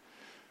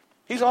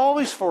 He's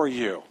always for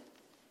you.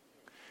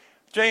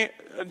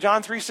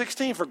 John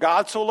 3:16, for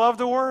God so loved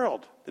the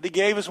world that he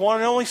gave his one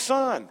and only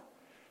Son,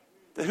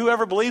 that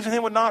whoever believes in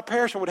him would not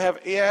perish but would have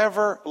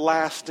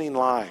everlasting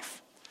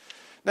life.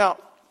 Now,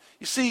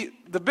 you see,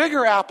 the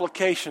bigger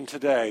application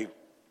today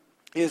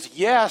is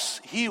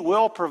yes, he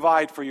will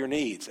provide for your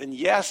needs. And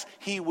yes,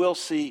 he will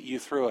see you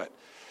through it.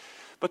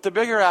 But the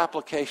bigger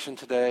application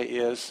today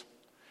is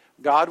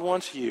God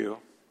wants you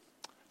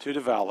to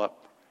develop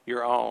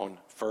your own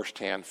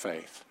firsthand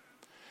faith.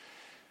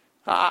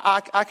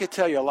 I could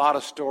tell you a lot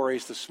of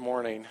stories this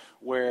morning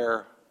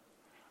where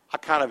I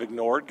kind of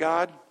ignored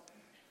God.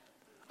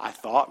 I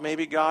thought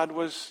maybe God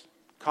was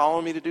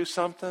calling me to do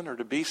something or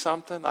to be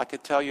something. I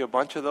could tell you a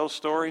bunch of those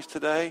stories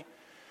today.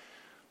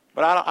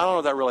 But I don't know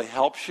if that really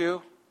helps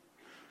you,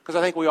 because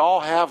I think we all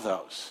have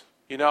those.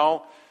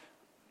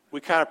 We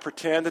kind of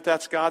pretend that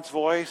that's God's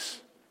voice,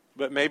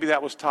 but maybe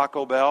that was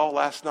Taco Bell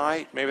last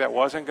night. Maybe that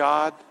wasn't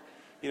God.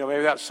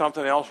 Maybe that's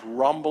something else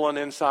rumbling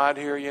inside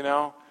here,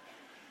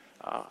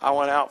 I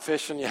went out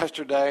fishing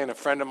yesterday, and a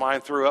friend of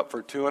mine threw up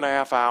for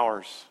 2.5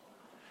 hours.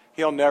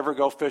 He'll never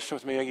go fishing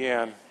with me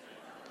again.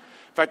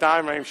 In fact,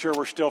 I'm not even sure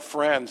we're still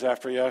friends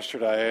after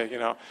yesterday,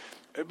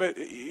 But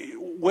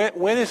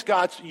when is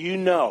God's, you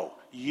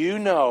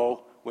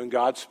know when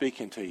God's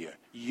speaking to you.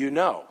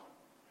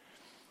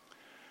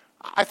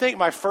 I think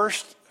my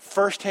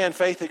first-hand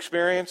faith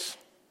experience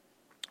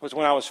was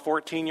when I was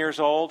 14 years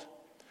old.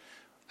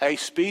 A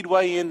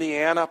Speedway,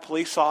 Indiana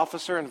police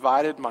officer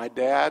invited my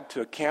dad to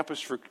a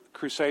Campus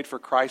Crusade for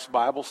Christ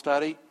Bible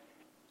study,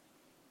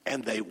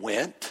 and they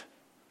went.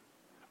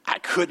 I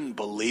couldn't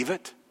believe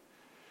it.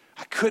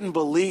 I couldn't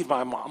believe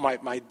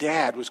my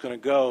dad was going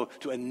to go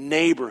to a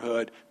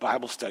neighborhood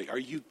Bible study. Are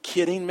you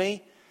kidding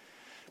me?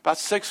 About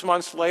 6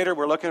 months later,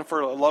 we're looking for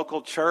a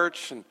local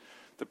church, and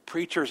the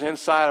preacher's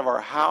inside of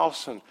our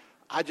house, and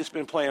I'd just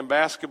been playing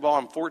basketball.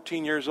 I'm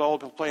 14 years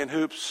old, been playing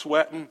hoops,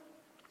 sweating,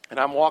 and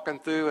I'm walking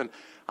through, and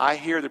I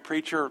hear the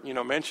preacher,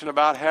 mention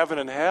about heaven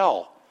and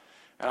hell.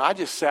 And I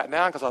just sat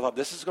down because I thought,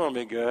 this is going to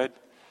be good.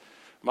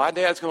 My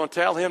dad's going to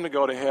tell him to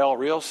go to hell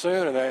real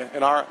soon, and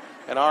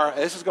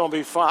this is going to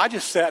be fun. I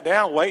just sat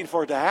down waiting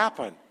for it to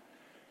happen,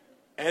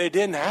 and it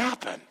didn't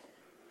happen.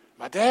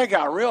 My dad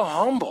got real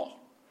humble,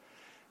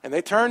 and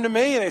they turned to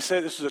me and they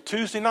said, this is a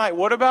Tuesday night.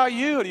 What about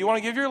you? Do you want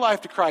to give your life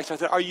to Christ? I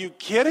said, are you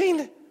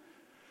kidding?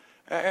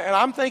 And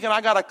I'm thinking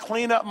I got to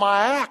clean up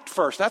my act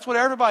first. That's what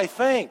everybody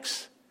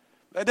thinks.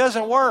 That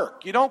doesn't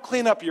work. You don't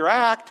clean up your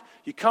act.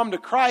 You come to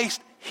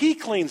Christ. He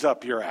cleans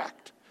up your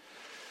act.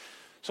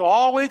 So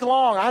all week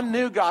long, I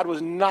knew God was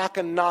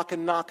knocking.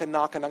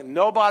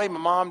 Nobody, my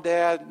mom,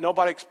 dad,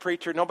 nobody,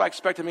 preacher, nobody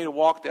expected me to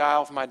walk the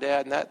aisle with my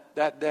dad. And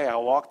that day, I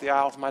walked the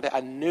aisle with my dad.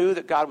 I knew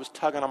that God was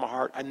tugging on my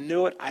heart. I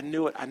knew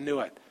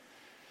it.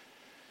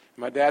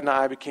 My dad and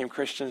I became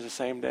Christians the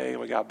same day,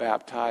 and we got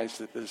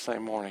baptized the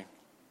same morning.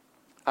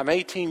 I'm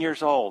 18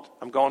 years old.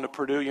 I'm going to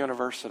Purdue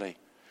University.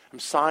 I'm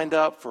signed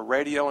up for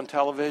radio and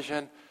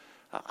television.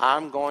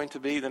 I'm going to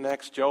be the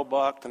next Joe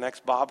Buck, the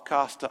next Bob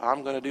Costa.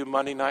 I'm going to do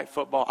Monday Night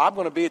Football. I'm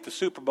going to be at the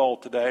Super Bowl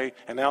today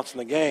announcing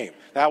the game.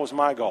 That was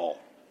my goal.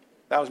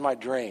 That was my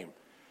dream.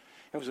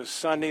 It was a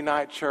Sunday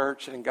night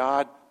church, and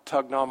God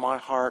tugged on my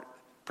heart.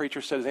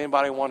 Preacher said, does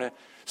anybody want to,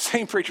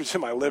 same preacher's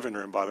in my living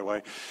room, by the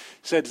way,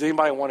 said, does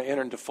anybody want to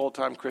enter into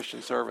full-time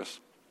Christian service?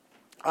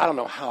 I don't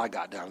know how I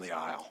got down the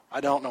aisle. I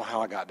don't know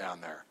how I got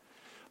down there.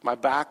 My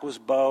back was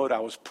bowed. I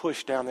was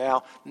pushed down the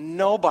aisle.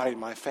 Nobody in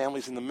my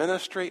family's in the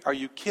ministry. Are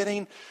you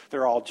kidding?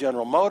 They're all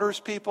General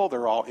Motors people.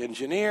 They're all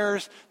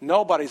engineers.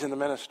 Nobody's in the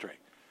ministry.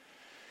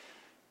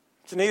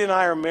 Tanita and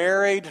I are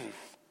married.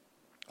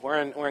 We're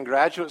in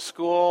graduate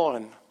school,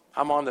 and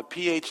I'm on the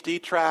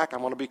PhD track. I'm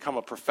going to become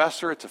a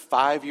professor. It's a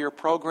 5-year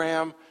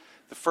program.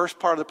 The first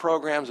part of the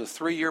program is a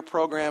 3-year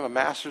program, a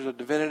Master's of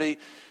Divinity.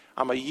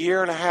 I'm a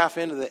year and a half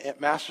into the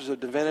Master's of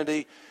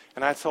Divinity.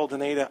 And I told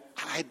Danita,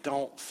 I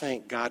don't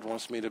think God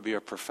wants me to be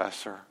a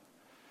professor.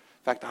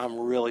 In fact, I'm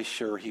really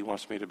sure he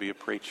wants me to be a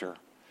preacher.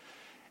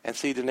 And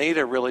see,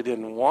 Danita really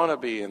didn't want to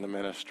be in the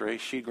ministry.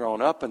 She'd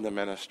grown up in the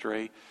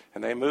ministry,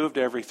 and they moved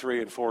every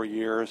 3 and 4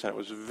 years, and it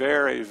was a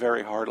very,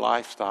 very hard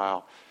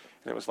lifestyle.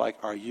 And it was like,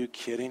 are you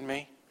kidding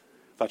me?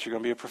 I thought you were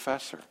going to be a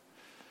professor.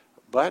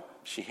 But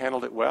she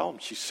handled it well, and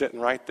she's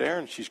sitting right there,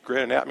 and she's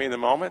grinning at me in the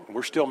moment. And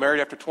we're still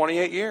married after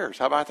 28 years.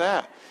 How about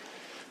that?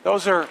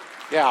 Those are,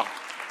 yeah.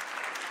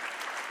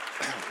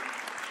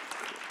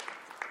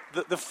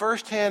 The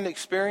firsthand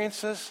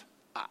experiences,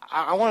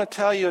 I want to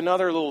tell you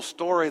another little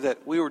story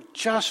that we were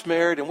just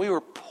married and we were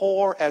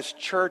poor as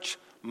church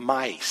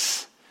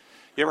mice.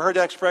 You ever heard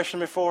that expression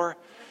before?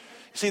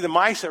 You see, the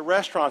mice at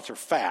restaurants are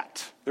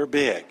fat. They're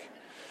big.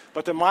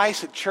 But the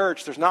mice at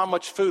church, there's not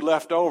much food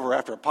left over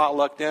after a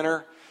potluck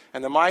dinner.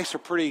 And the mice are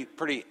pretty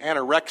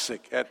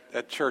anorexic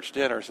at church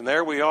dinners. And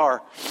there we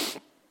are.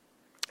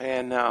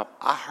 And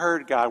I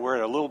heard God, we're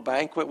at a little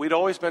banquet. We'd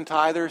always been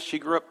tithers. She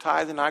grew up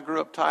tithing. I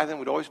grew up tithing.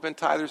 We'd always been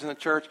tithers in the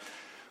church.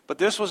 But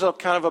this was a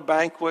kind of a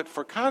banquet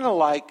for kind of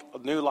like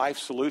New Life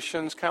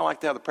Solutions, kind of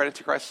like that, the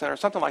Pregnancy Crisis Center,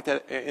 something like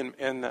that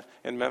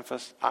in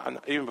Memphis,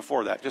 even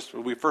before that, just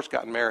when we first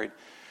gotten married.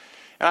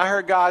 And I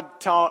heard God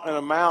tell an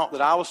amount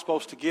that I was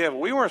supposed to give.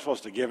 We weren't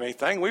supposed to give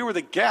anything. We were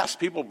the guests.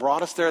 People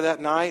brought us there that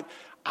night.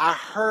 I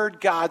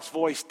heard God's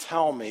voice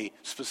tell me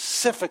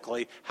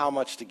specifically how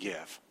much to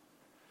give.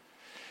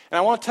 And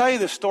I want to tell you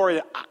this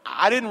story.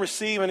 I didn't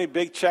receive any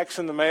big checks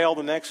in the mail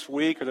the next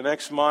week or the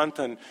next month.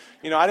 And,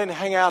 I didn't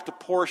hang out at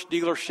the Porsche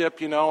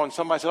dealership, and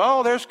somebody said,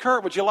 oh, there's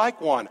Kurt. Would you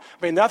like one?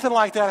 I mean, nothing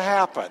like that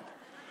happened.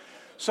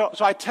 So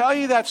I tell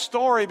you that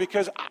story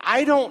because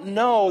I don't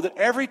know that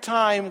every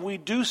time we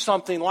do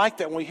something like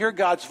that, when we hear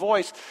God's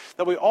voice,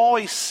 that we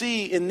always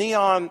see in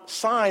neon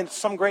signs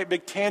some great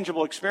big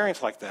tangible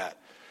experience like that.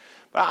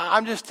 But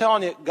I'm just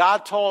telling you,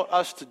 God told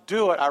us to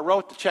do it. I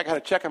wrote the check. I had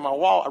a check in my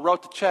wallet. I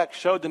wrote the check,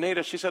 showed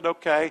Danita. She said,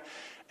 okay.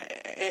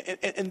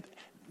 And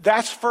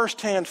that's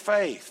firsthand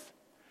faith.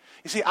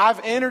 You see, I've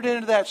entered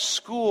into that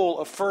school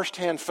of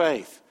firsthand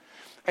faith.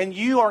 And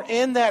you are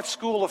in that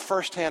school of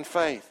firsthand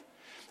faith.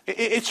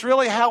 It's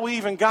really how we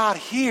even got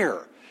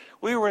here.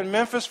 We were in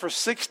Memphis for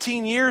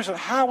 16 years, and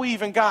how we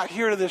even got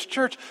here to this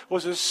church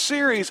was a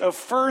series of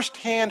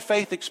first-hand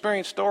faith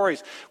experience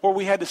stories where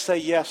we had to say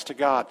yes to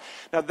God.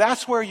 Now,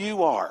 that's where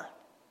you are.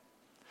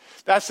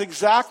 That's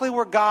exactly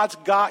where God's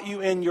got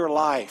you in your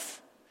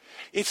life.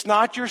 It's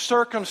not your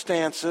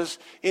circumstances.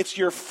 It's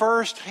your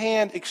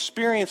first-hand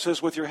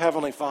experiences with your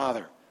Heavenly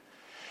Father.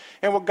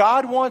 And what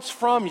God wants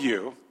from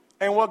you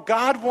and what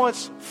God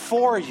wants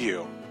for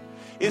you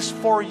is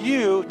for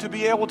you to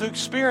be able to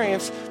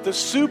experience the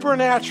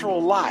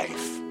supernatural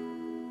life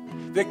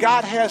that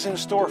God has in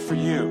store for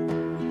you.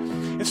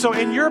 And so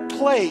in your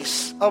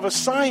place of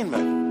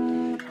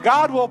assignment,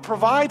 God will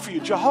provide for you.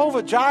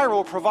 Jehovah Jireh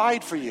will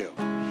provide for you.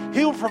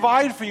 He will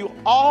provide for you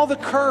all the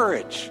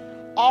courage,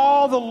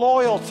 all the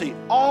loyalty,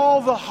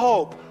 all the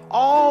hope,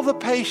 all the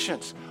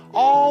patience,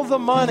 all the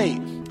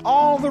money,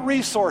 all the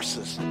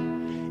resources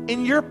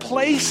in your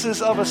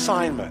places of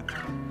assignment.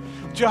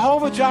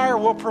 Jehovah Jireh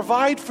will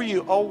provide for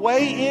you a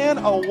way in,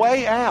 a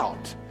way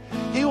out.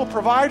 He will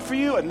provide for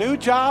you a new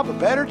job, a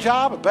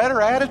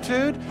better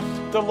attitude.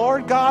 The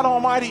Lord God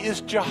Almighty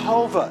is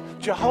Jehovah.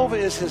 Jehovah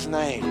is his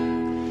name.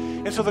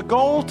 And so the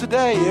goal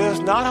today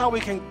is not how we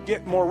can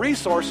get more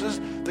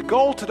resources. The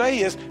goal today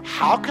is,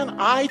 how can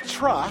I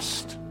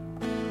trust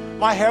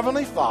my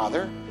Heavenly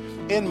Father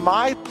in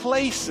my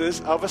places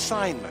of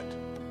assignment?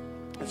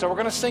 And so we're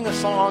going to sing a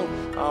song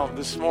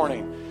this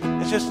morning.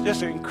 It's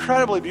just an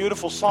incredibly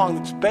beautiful song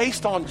that's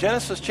based on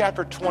Genesis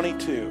chapter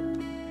 22.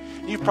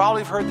 You've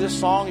probably heard this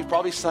song. You've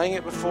probably sang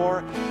it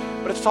before.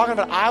 But it's talking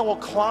about, I will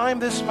climb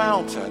this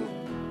mountain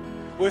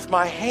with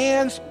my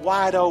hands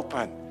wide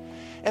open.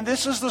 And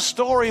this is the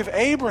story of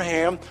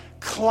Abraham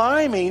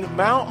climbing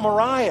Mount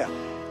Moriah.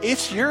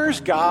 It's yours,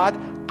 God.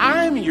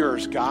 I'm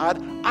yours,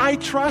 God. I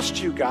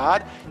trust you,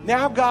 God.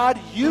 Now, God,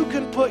 you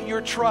can put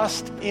your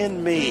trust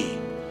in me.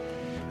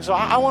 So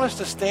I want us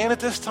to stand at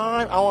this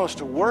time. I want us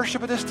to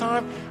worship at this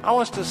time. I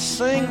want us to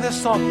sing this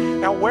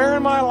song. Now, where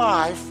in my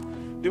life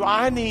do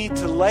I need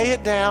to lay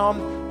it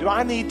down? Do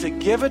I need to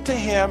give it to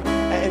him?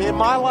 And in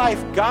my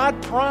life,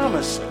 God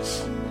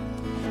promises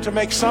to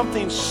make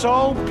something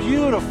so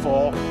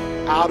beautiful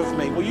out of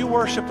me. Will you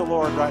worship the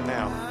Lord right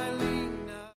now?